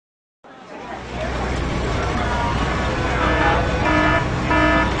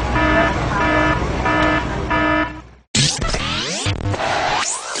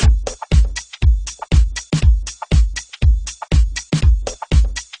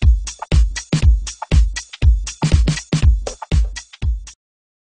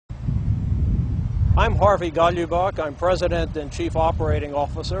I'm Harvey Galjubach. I'm President and Chief Operating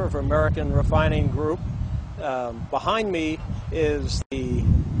Officer of American Refining Group. Behind me is the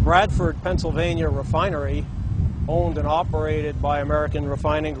Bradford, Pennsylvania refinery, owned and operated by American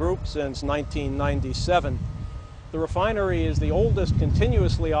Refining Group since 1997. The refinery is the oldest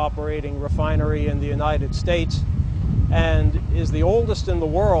continuously operating refinery in the United States and is the oldest in the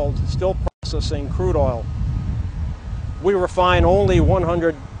world still processing crude oil. We refine only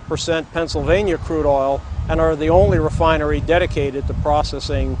 100% Pennsylvania crude oil and are the only refinery dedicated to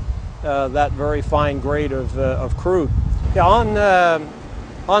processing that very fine grade of crude. Yeah,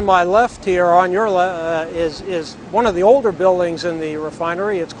 on my left here, on your left, is one of the older buildings in the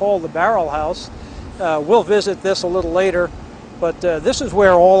refinery. It's called the Barrel House. We'll visit this a little later, but this is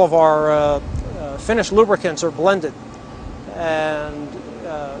where all of our finished lubricants are blended. And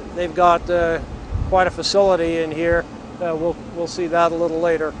they've got quite a facility in here. We'll see that a little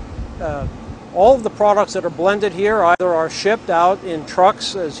later. All of the products that are blended here either are shipped out in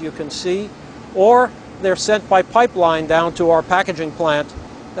trucks, as you can see, or they're sent by pipeline down to our packaging plant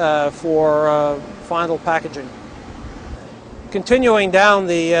for final packaging. Continuing down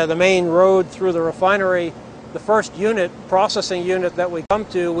the main road through the refinery, the first processing unit that we come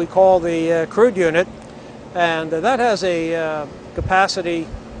to, we call the crude unit, and that has a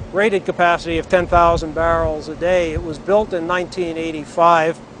rated capacity of 10,000 barrels a day. It was built in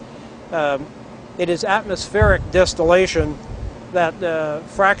 1985. It is atmospheric distillation that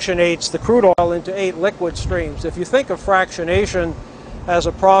fractionates the crude oil into 8 liquid streams. If you think of fractionation as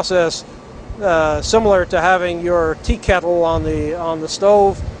a process similar to having your tea kettle on the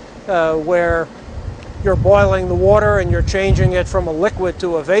stove, where you're boiling the water and you're changing it from a liquid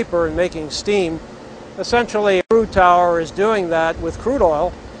to a vapor and making steam, essentially a crude tower is doing that with crude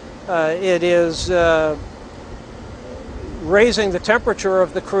oil. It is raising the temperature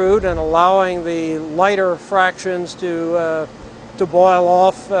of the crude and allowing the lighter fractions to boil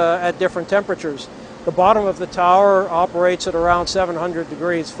off at different temperatures. The bottom of the tower operates at around 700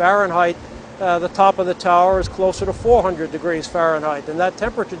 degrees Fahrenheit. The top of the tower is closer to 400 degrees Fahrenheit, and that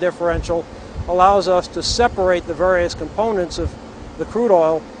temperature differential allows us to separate the various components of the crude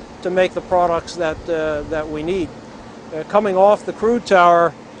oil to make the products that we need. Coming off the crude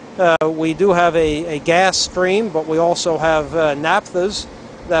tower, we do have a gas stream, but we also have naphthas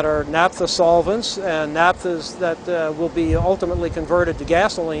that are naphtha solvents and naphthas that will be ultimately converted to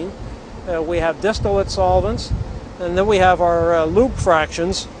gasoline. We have distillate solvents, and then we have our lube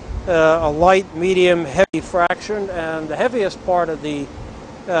fractions, a light, medium, heavy fraction, and the heaviest part of the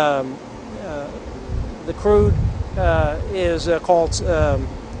crude is called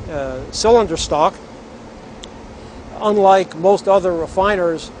cylinder stock. Unlike most other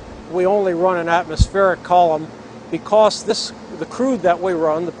refiners, we only run an atmospheric column because the crude that we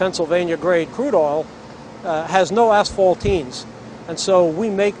run, the Pennsylvania grade crude oil, has no asphaltenes, and so we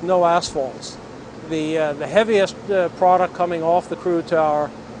make no asphalts. The heaviest product coming off the crude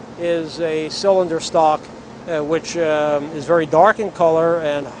tower is a cylinder stock, which is very dark in color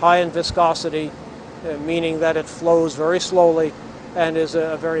and high in viscosity, meaning that it flows very slowly and is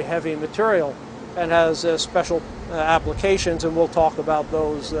a very heavy material and has special applications, and we'll talk about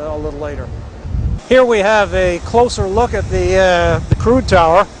those a little later. Here we have a closer look at the crude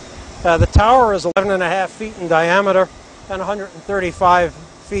tower. The tower is 11.5 feet in diameter and 135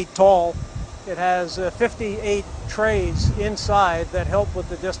 feet tall. It has 58 trays inside that help with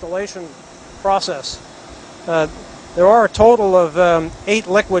the distillation process. There are a total of 8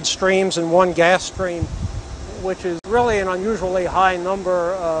 liquid streams and 1 gas stream, which is really an unusually high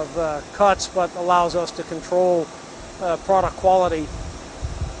number of cuts, but allows us to control product quality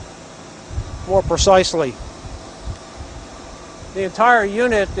more precisely. The entire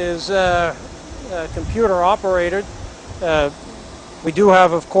unit is computer operated. We do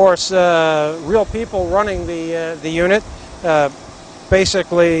have, of course, real people running the unit.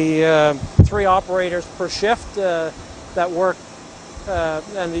 Basically, 3 operators per shift that work,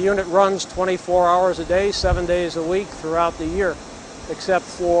 and the unit runs 24 hours a day, 7 days a week throughout the year, except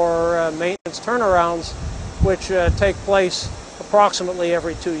for maintenance turnarounds, which take place approximately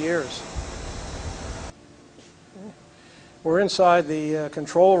every 2 years. We're inside the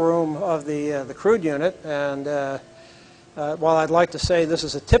control room of the crude unit, and while I'd like to say this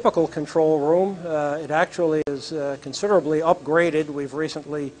is a typical control room, it actually is considerably upgraded. We've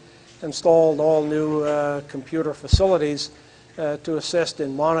recently installed all new computer facilities to assist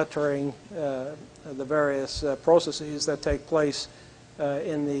in monitoring the various processes that take place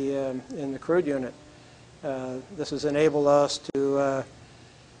in the crude unit. This has enabled us to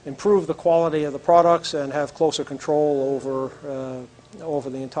improve the quality of the products and have closer control over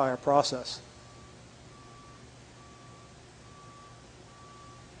the entire process.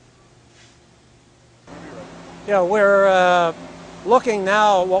 Yeah, we're looking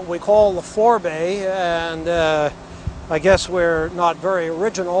now at what we call the forebay, and I guess we're not very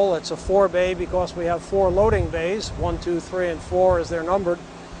original. It's a forebay because we have 4 loading bays, 1, 2, 3, and 4 as they're numbered.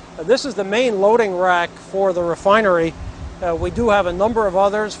 This is the main loading rack for the refinery. We do have a number of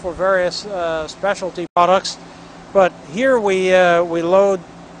others for various specialty products, but here we load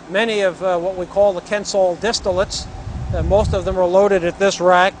many of what we call the Kensol distillates. Most of them are loaded at this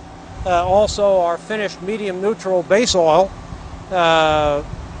rack. Also our finished medium neutral base oil,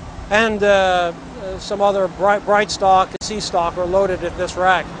 and some other bright stock and C stock are loaded at this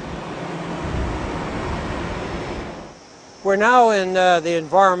rack. We're now in the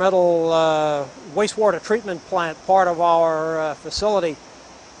environmental wastewater treatment plant part of our facility.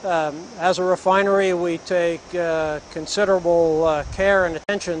 As a refinery, we take considerable care and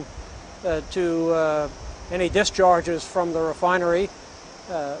attention to any discharges from the refinery,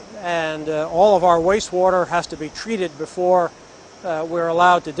 and all of our wastewater has to be treated before we're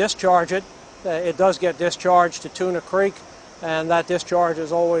allowed to discharge it. It does get discharged to Tuna Creek, and that discharge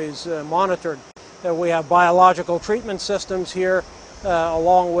is always monitored. We have biological treatment systems here,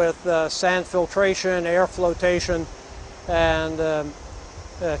 along with sand filtration, air flotation, and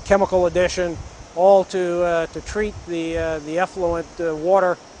chemical addition, all to treat the effluent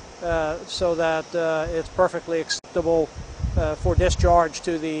water so that it's perfectly acceptable for discharge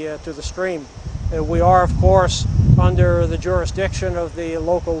to the stream. We are, of course, under the jurisdiction of the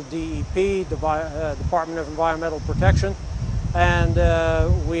local DEP, the Department of Environmental Protection, and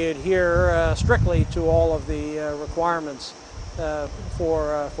we adhere strictly to all of the requirements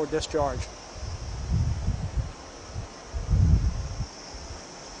for discharge.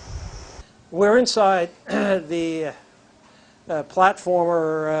 We're inside the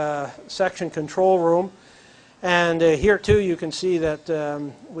platformer section control room, and here too you can see that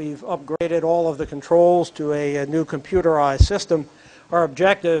we've upgraded all of the controls to a new computerized system. Our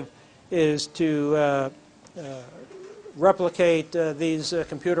objective is to replicate these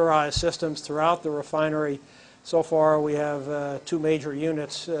computerized systems throughout the refinery. So far we have 2 major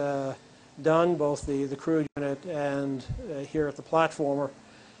units done, both the crude unit and here at the platformer.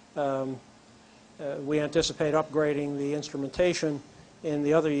 We anticipate upgrading the instrumentation in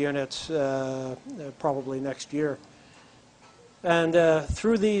the other units probably next year. And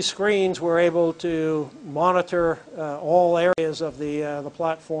through these screens we're able to monitor all areas of the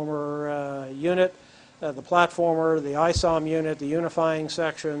platformer unit, the platformer, the ISOM unit, the unifying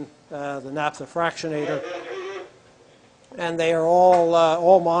section, the naphtha fractionator, and they are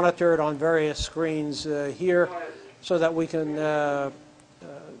all monitored on various screens here so that we can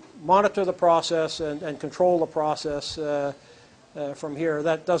monitor the process and control the process from here.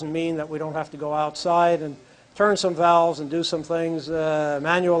 That doesn't mean that we don't have to go outside and turn some valves and do some things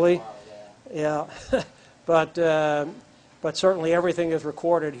manually. Yeah, but certainly everything is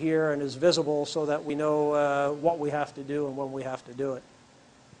recorded here and is visible so that we know what we have to do and when we have to do it.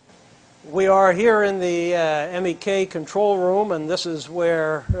 We are here in the MEK control room, and this is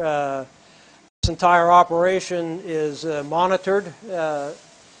where this entire operation is monitored.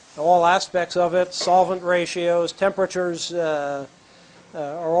 All aspects of it, solvent ratios, temperatures, are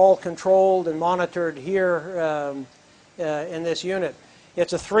all controlled and monitored here in this unit.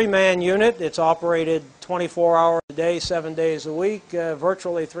 It's a 3-man unit. It's operated 24 hours a day, 7 days a week,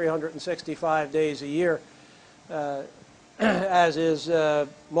 virtually 365 days a year, as is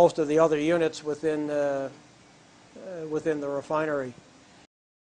most of the other units within the refinery.